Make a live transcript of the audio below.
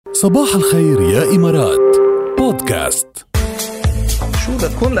صباح الخير يا إمارات بودكاست. شو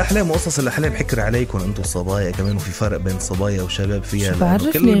بتكون الأحلام وقصص الأحلام حكر عليكم أنتوا الصبايا كمان، وفي فرق بين صبايا وشباب فيها؟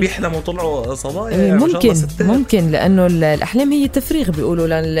 كل اللي بيحلموا طلعوا صبايا يعني ممكن لأنه الأحلام هي تفريغ بيقولوا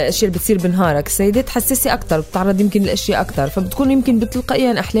للأشياء اللي بتصير بنهارك. السيدات حساسة أكتر، بتتعرض يمكن للأشياء أكتر، فبتكون يمكن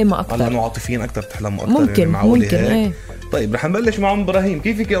بتلقائيا أحلامها أكتر، والله عاطفيين أكتر، بتحلموا أكتر. ممكن يعني ممكن ايه. طيب رح نبلش مع أم إبراهيم.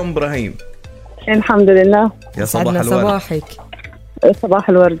 كيفك يا أم إبراهيم؟ الحمد لله. يا صباح الورد. صباحك. صباح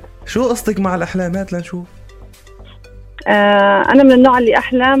الورد. شو قصتك مع الأحلامات لنشوف؟ أنا من النوع اللي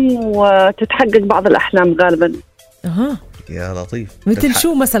أحلام وتتحقق بعض الأحلام غالبا. يا لطيف. مثل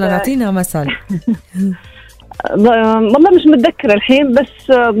شو مثلا؟ أعطينا مثل. والله مش متذكر الحين،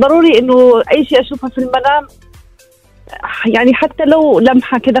 بس ضروري إنه أي شيء أشوفه في المنام، يعني حتى لو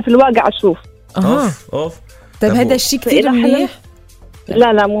لمحة كده في الواقع أشوف. أوف. طيب هذا الشيء كثير منيح؟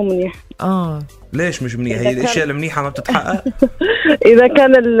 لا مو منيح. ليش مش منيح؟ هي الأشياء المنيحة ما بتتحقق؟ إذا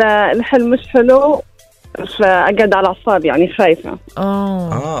كان الحلم مش حلو فأقعد على أعصاب، يعني خايفة.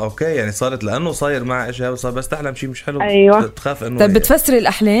 أوكي، يعني صارت لأنه صاير مع إشياء صار بس تحلم شيء مش حلو. أيوة. تخاف إنه. طيب بتفسري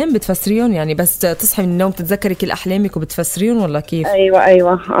الأحلام؟ بتفسريهم يعني بس تصحي من النوم تتذكري كل أحلامك وبتفسريهم ولا كيف؟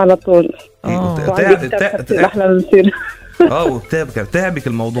 أيوة على طول. الأحلام بتصير. تعبك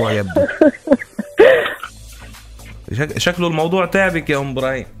الموضوع يبدو. شكله الموضوع تعبك يا أم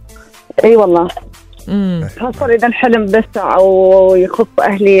إبراهيم. اي والله. خاصة إذا الحلم بسع أو يخص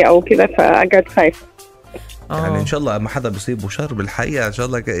أهلي أو كذا فأقعد خايفة. يعني إن شاء الله ما حدا بيصيبه شر بالحقيقة، إن شاء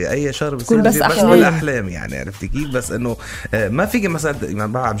الله أي شر بيصير بس بالأحلام، يعني عرفتي كيف؟ بس إنه ما فيك مثلا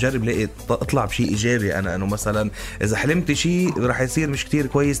يعني بعد بجرب لاقي أطلع بشيء إيجابي. أنا إنه مثلا إذا حلمت شيء رح يصير مش كتير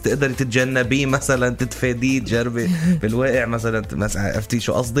كويس تقدري تتجنبيه، مثلا تتفاديه، تجربي بالواقع مثلا عرفتي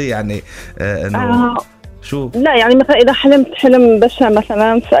شو قصدي؟ يعني إنه شو؟ لا يعني مثلا إذا حلمت حلم بشع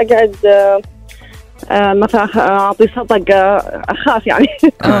مثلا فأقعد مثلا أعطي صدقة، أخاف يعني.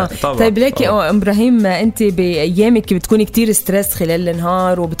 طيب ليكي أم إبراهيم، أنت بأيامك بتكوني كتير ستريس خلال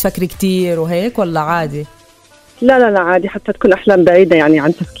النهار وبتفكري كتير وهيك ولا عادي؟ لا عادي، حتى تكون أحلام بعيدة يعني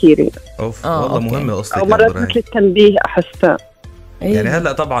عن تفكيري. والله مهمة قصتك. أو مرات مثل التنبيه أحسها. يعني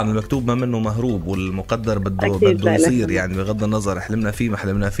هلأ طبعا المكتوب ما منه مهروب، والمقدر بده يصير، يعني بغض النظر حلمنا فيه ما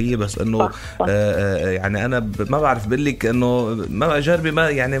حلمنا فيه، بس انه يعني انا ما بعرف بقلك انه ما جربي، ما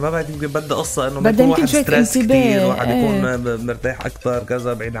يعني ما بعرف، يمكن بدي قصة انه يكون واحد ستريس كتير، واحد يكون مرتاح اكثر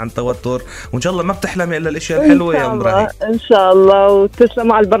كذا، بعيد عن التوتر، وان شاء الله ما بتحلمي الا الاشياء الحلوة يا ام ابراهيم. ان شاء الله،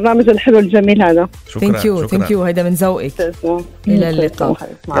 وتسلموا على البرنامج الحلو الجميل هذا. شكرا. ثانك يو، هيدا من ذوقك. الى اللقاء.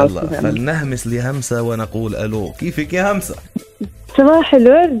 يلا فلنهمس لهمسة ونقول الو. كيفك يا همسة؟ صباح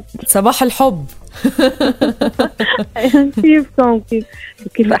الورد. صباح الحب. كيفكم؟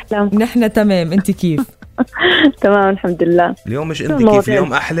 كيف أحلامكم؟ نحن تمام، أنت كيف؟ تمام الحمد لله. اليوم مش أنت كيف،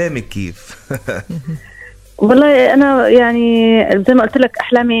 اليوم أحلامك كيف؟ والله أنا يعني زي ما قلت لك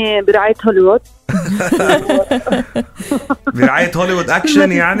أحلامي برعاية هوليوود. برعاية هوليوود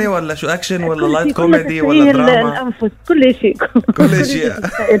أكشن يعني، ولا شو أكشن ولا لايت كوميدي ولا دراما؟ الأنفس، كل شيء. كل شيء.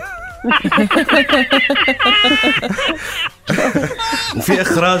 وفي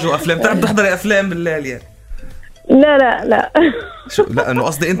إخراج وأفلام. تعب تحضري أفلام بالليل يعني؟ لا شو؟ لا أنه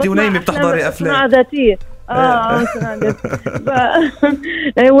قصدي أنت ونايمة بتحضري أفلام. صناعة ذاتية.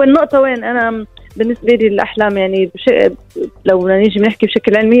 هو النقطة وين؟ أنا بالنسبة لي الأحلام يعني لو نيجي نحكي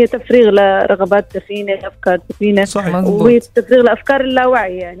بشكل علمي، تفريغ لرغبات دفينة، أفكار دفينة، وتفريغ لأفكار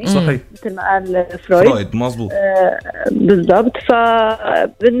اللاوعي يعني. صحيح. مثل ما قال فرويد. مظبوط. بالضبط.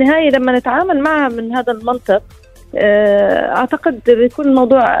 فبالنهاية لما نتعامل معها من هذا المنطق، أعتقد بيكون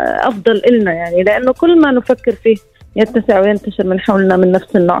الموضوع أفضل إلنا، يعني لأنه كل ما نفكر فيه يتسع وينتشر من حولنا من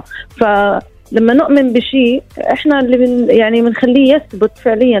نفس النوع. فلما نؤمن بشيء إحنا اللي يعني بنخليه يثبت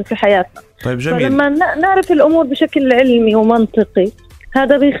فعليا في حياتنا. طيب جميل. فلما نعرف الأمور بشكل علمي ومنطقي،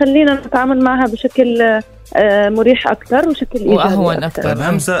 هذا بيخلينا نتعامل معها بشكل مريح أكثر وشكل إيجابي وأهون أكثر. طيب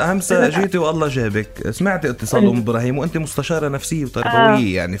همسة جيتي والله جابك. سمعتي اتصال أم إبراهيم، وأنت مستشارة نفسية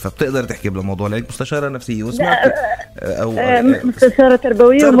وتربوية يعني، فبتقدر تحكي بالموضوع لأنك مستشارة نفسية. وسمعتي أو مستشارة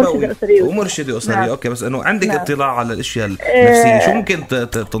تربوية ومرشدة أسرية. ومرشدة أسرية. أوكي، بس إنه عندك اطلاع على الأشياء النفسية، شو ممكن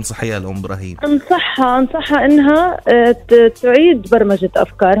تنصحيها لأم إبراهيم؟ أنصحها إنها تعيد برمجة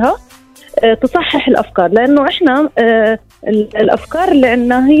أفكارها، تصحح الأفكار، لأنه إحنا الأفكار اللي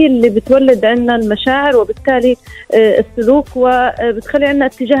عنا هي اللي بتولد عنا المشاعر، وبالتالي السلوك، وبتخلي عنا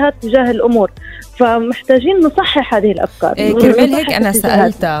اتجاهات تجاه الأمور. فمحتاجين نصحح هذه الأفكار. كرمال هيك أنا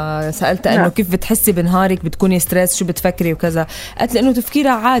سألت إنه كيف بتحسي بنهارك، بتكوني ستريس، شو بتفكري وكذا. قلت لأنه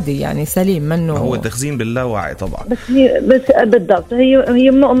تفكيرها عادي يعني سليم، منه هو تخزين باللاوعي طبعا. بس بالضبط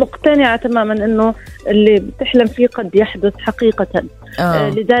هي مقتنعة تماما إنه اللي بتحلم فيه قد يحدث حقيقة.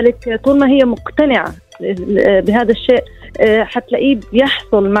 لذلك طول ما هي مقتنعة بهذا الشيء حتلاقيه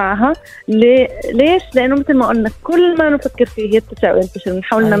بيحصل معها. ليش؟ لأنه مثل ما قلنا كل ما نفكر فيه يتسع وينتشر،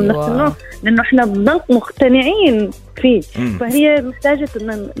 بنحاول نمنعه لأنه إحنا بنضل مقتنعين فيه. فهي محتاجة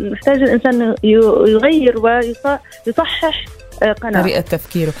الإنسان يغير ويصحح طريقة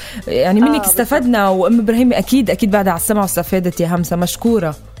تفكيره. يعني منك استفدنا، وأم إبراهيم أكيد بعد على السمع واستفادت يا همسة.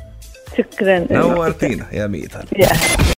 مشكورة، شكرا، نورتينا يا ميت.